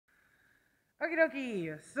Okie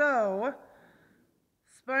dokie. So,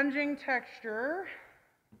 sponging texture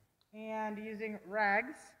and using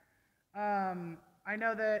rags. I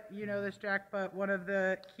know that you know this, Jack, but one of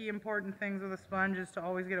the key important things with a sponge is to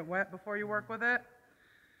always get it wet before you work with it.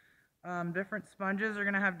 Different sponges are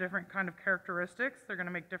going to have different kind of characteristics. They're going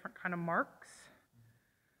to make different kind of marks.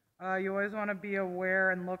 You always want to be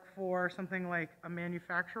aware and look for something like a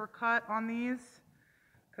manufacturer cut on these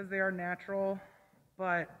because they are natural,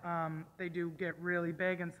 but they do get really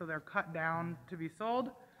big, and so they're cut down to be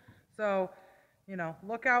sold. So, you know,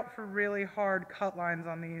 look out for really hard cut lines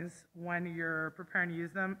on these when you're preparing to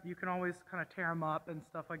use them. You can always kind of tear them up and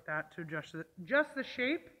stuff like that to adjust the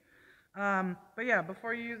shape. But yeah,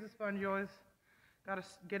 before you use the sponge, you always got to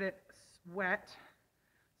get it wet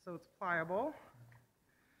so it's pliable.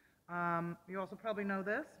 You also probably know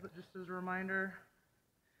this, but just as a reminder,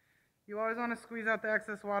 you always want to squeeze out the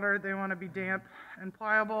excess water. They want to be damp and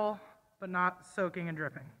pliable, but not soaking and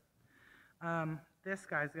dripping. This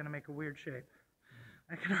guy's going to make a weird shape.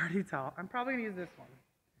 I can already tell. I'm probably going to use this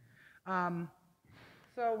one.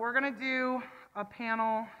 So we're going to do a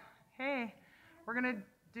panel. We're going to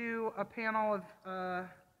do a panel of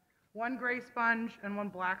one gray sponge and one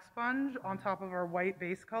black sponge on top of our white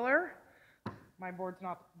base color. My board's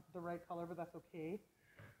not the right color, but that's okay.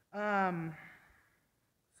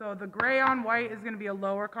 So the gray on white is going to be a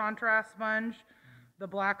lower contrast sponge. The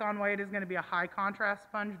black on white is going to be a high contrast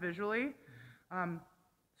sponge visually.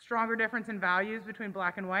 Stronger difference in values between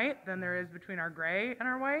black and white than there is between our gray and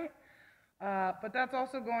our white. But that's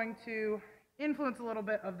also going to influence a little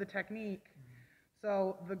bit of the technique.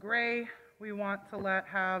 So the gray we want to let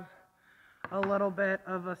have a little bit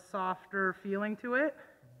of a softer feeling to it.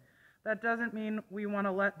 That doesn't mean we want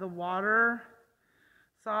to let the water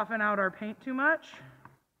soften out our paint too much.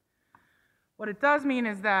 What it does mean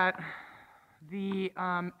is that the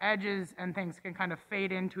edges and things can kind of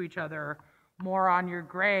fade into each other more on your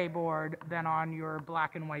gray board than on your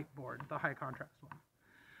black and white board, the high contrast one.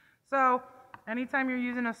 So anytime you're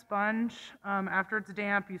using a sponge, after it's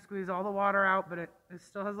damp, you squeeze all the water out, but it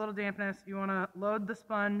still has a little dampness. You want to load the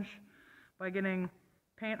sponge by getting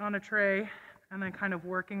paint on a tray and then kind of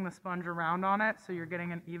working the sponge around on it so you're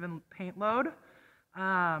getting an even paint load.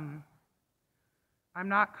 I'm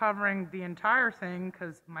not covering the entire thing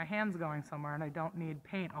because my hand's going somewhere and I don't need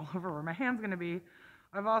paint all over where my hand's going to be.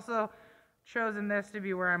 I've also chosen this to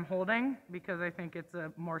be where I'm holding because I think it's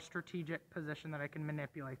a more strategic position that I can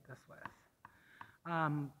manipulate this with.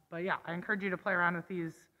 But yeah, I encourage you to play around with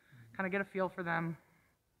these, kind of get a feel for them,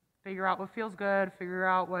 figure out what feels good, figure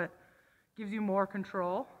out what gives you more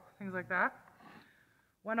control, things like that.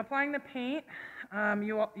 When applying the paint,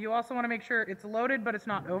 you also want to make sure it's loaded, but it's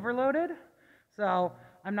not overloaded. So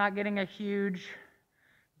I'm not getting a huge,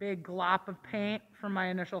 big glop of paint from my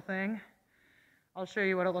initial thing. I'll show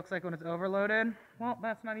you what it looks like when it's overloaded. Well,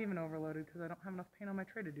 that's not even overloaded because I don't have enough paint on my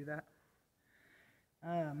tray to do that.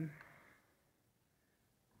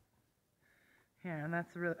 Yeah, and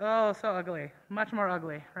that's really, oh, so ugly. Much more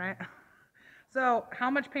ugly, right? So how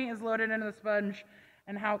much paint is loaded into the sponge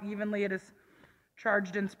and how evenly it is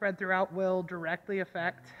charged and spread throughout will directly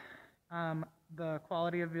affect the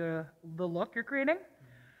quality of the look you're creating.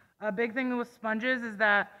 A big thing with sponges is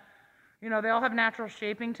that, you know, they all have natural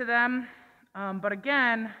shaping to them. But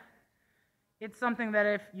again, it's something that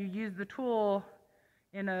if you use the tool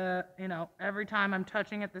in a, you know, every time I'm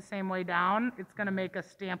touching it the same way down, it's going to make a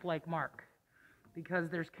stamp-like mark because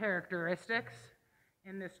there's characteristics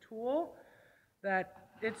in this tool that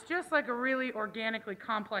it's just like a really organically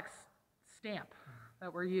complex stamp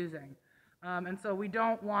that we're using. And so we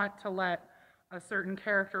don't want to let a certain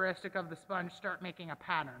characteristic of the sponge start making a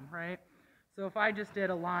pattern, right? So if I just did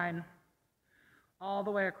a line all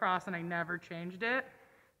the way across and I never changed it,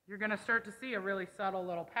 you're going to start to see a really subtle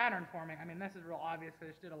little pattern forming. I mean, this is real obvious. I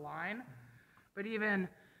just did a line. But even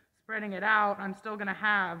spreading it out, I'm still going to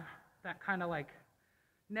have that kind of like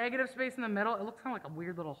negative space in the middle. It looks kind of like a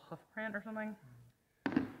weird little hoof print or something.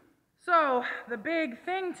 So the big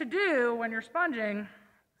thing to do when you're sponging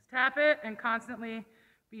is tap it and constantly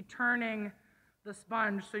be turning the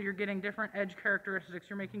sponge so you're getting different edge characteristics.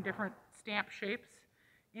 You're making different stamp shapes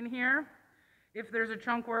in here. If there's a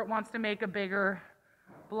chunk where it wants to make a bigger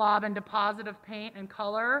blob and deposit of paint and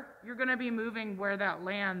color, you're going to be moving where that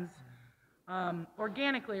lands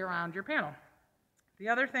organically around your panel. The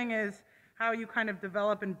other thing is how you kind of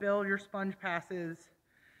develop and build your sponge passes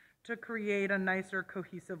to create a nicer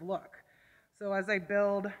cohesive look. So as I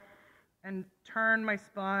build and turn my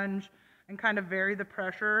sponge and kind of vary the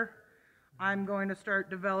pressure, I'm going to start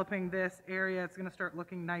developing this area. It's going to start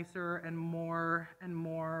looking nicer and more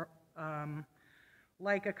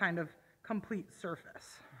like a kind of complete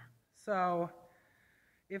surface. So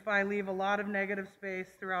if I leave a lot of negative space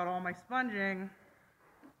throughout all my sponging,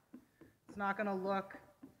 it's not going to look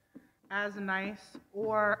as nice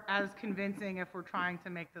or as convincing if we're trying to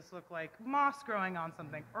make this look like moss growing on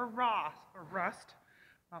something, or rust.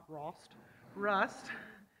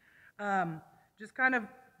 Just kind of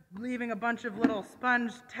leaving a bunch of little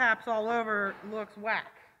sponge taps all over looks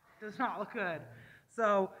whack. Does not look good.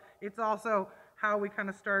 So it's also how we kind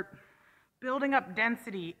of start building up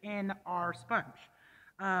density in our sponge.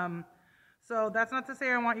 So that's not to say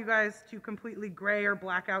I want you guys to completely gray or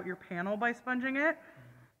black out your panel by sponging it.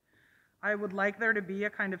 I would like there to be a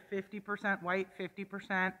kind of 50% white,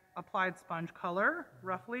 50% applied sponge color,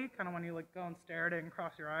 roughly, kind of when you like go and stare at it and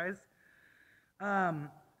cross your eyes.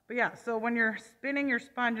 But yeah, so when you're spinning your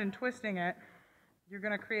sponge and twisting it, you're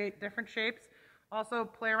going to create different shapes. Also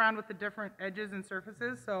play around with the different edges and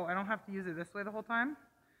surfaces, so I don't have to use it this way the whole time.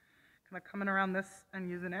 Kind of coming around this and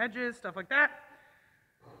using edges, stuff like that.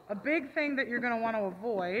 A big thing that you're going to want to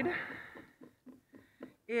avoid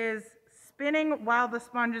is spinning while the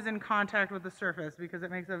sponge is in contact with the surface, because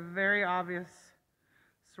it makes a very obvious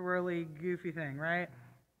swirly, goofy thing, right?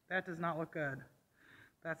 That does not look good.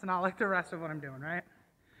 That's not like the rest of what I'm doing, right?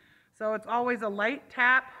 So it's always a light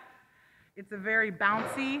tap. It's a very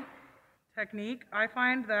bouncy technique. I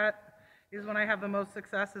find that is when I have the most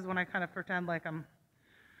success, is when I kind of pretend like I'm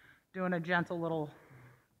doing a gentle little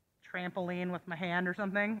trampoline with my hand or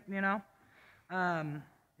something, you know?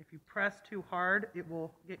 If you press too hard, it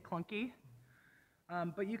will get clunky.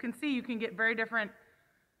 But you can see you can get very different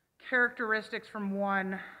characteristics from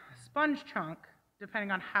one sponge chunk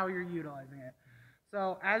depending on how you're utilizing it.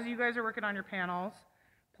 So as you guys are working on your panels,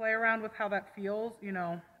 play around with how that feels. You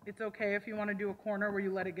know, it's okay if you want to do a corner where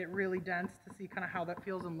you let it get really dense to see kind of how that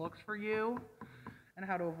feels and looks for you and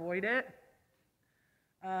how to avoid it.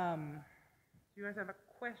 Do you guys have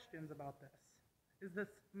questions about this? Is this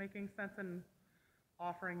making sense and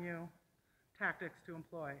offering you tactics to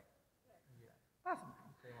employ? Yeah. Awesome.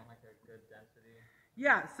 So you want like a good density?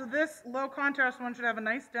 Yeah, so this low contrast one should have a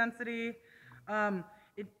nice density.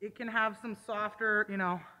 It can have some softer, you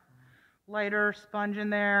know, lighter sponge in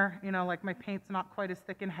there. You know, like my paint's not quite as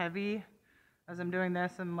thick and heavy as I'm doing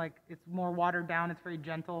this, and like it's more watered down, it's very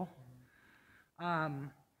gentle.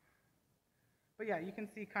 But yeah, you can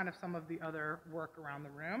see kind of some of the other work around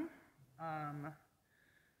the room.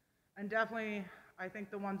 And definitely, I think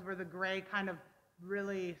the ones where the gray kind of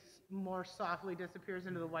really more softly disappears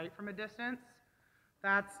into the white from a distance,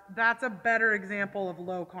 that's a better example of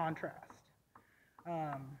low contrast.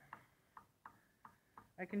 I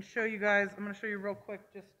can show you guys, I'm going to show you real quick,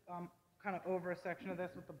 just kind of over a section of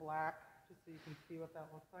this with the black, just so you can see what that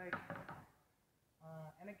looks like.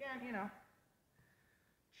 And again, you know,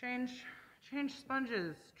 change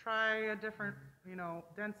sponges, try a different, you know,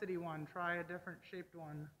 density one, try a different shaped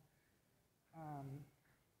one.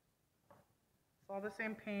 It's all the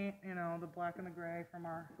same paint, you know, the black and the gray from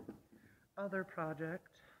our other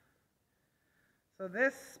project. So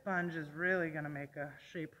this sponge is really going to make a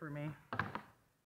shape for me.